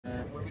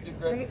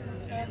Oh,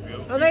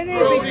 they need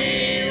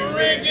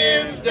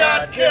GrodyRiggins.com.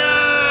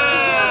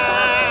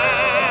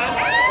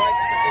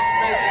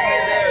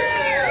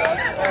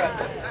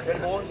 Ready,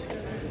 boys?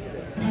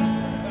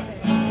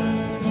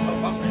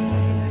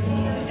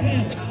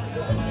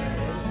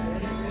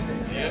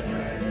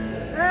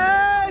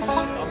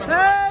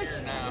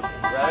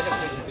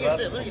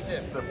 Look at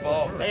this.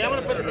 Hey, I'm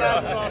gonna put the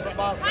glasses on for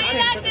Bossman. I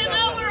got them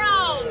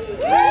overalls.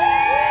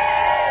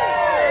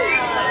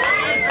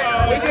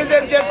 We did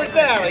that Jeffrey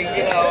Valley,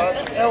 you know.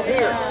 Oh,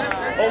 here.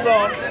 Hold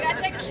on. I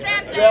gotta take a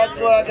strap down. That's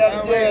what I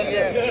gotta do.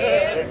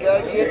 You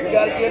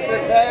gotta get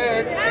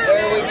prepared.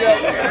 There we go.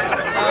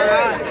 All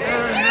right.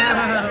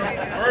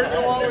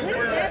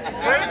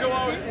 Virgil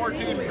always wore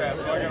cheese straps,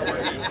 so I gotta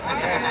wear these. All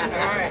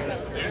right.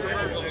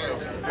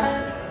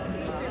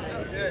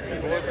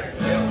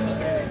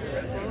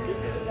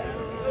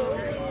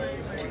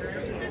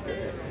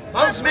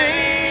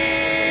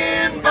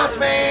 Bossman,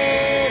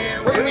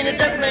 Bossman, what do you mean a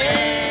death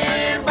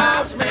man,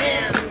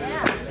 Bossman?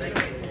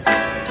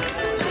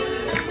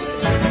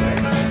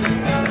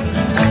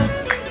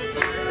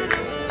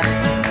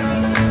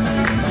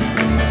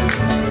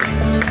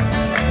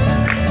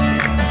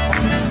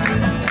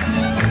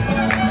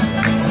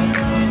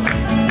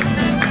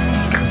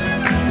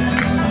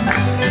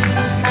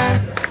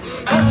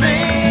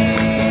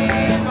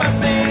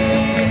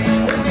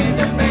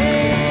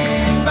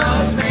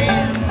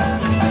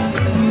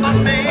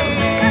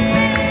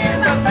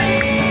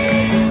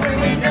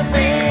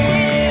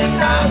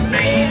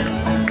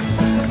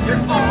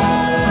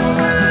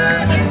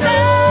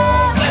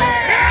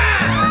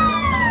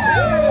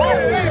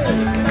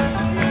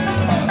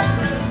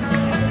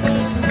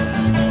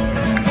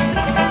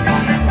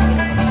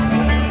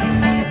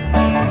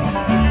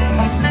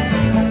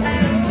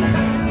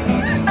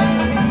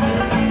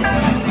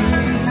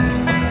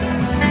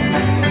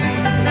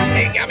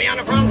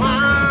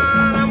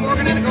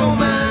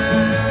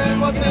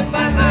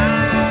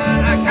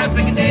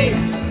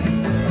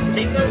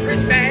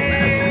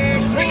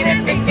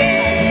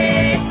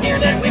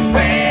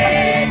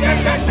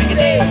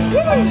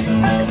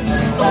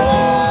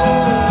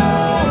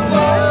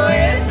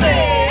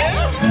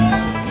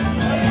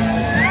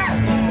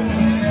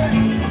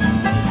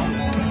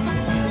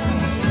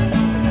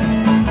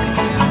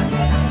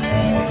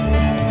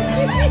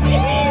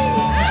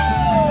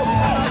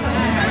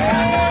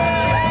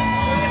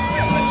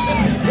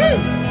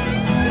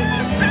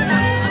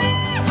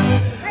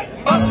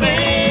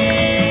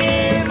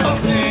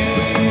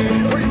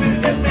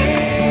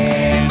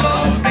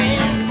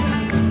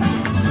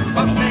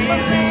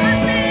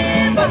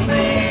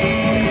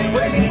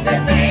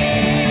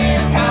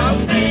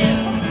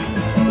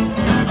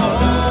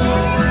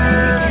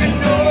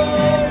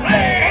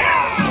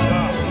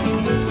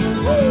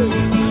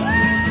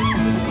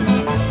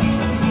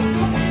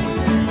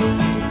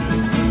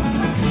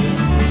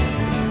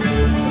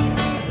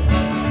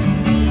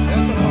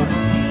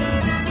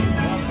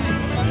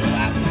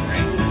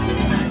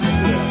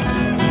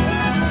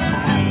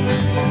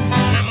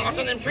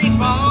 Trees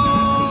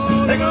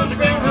fall, there goes the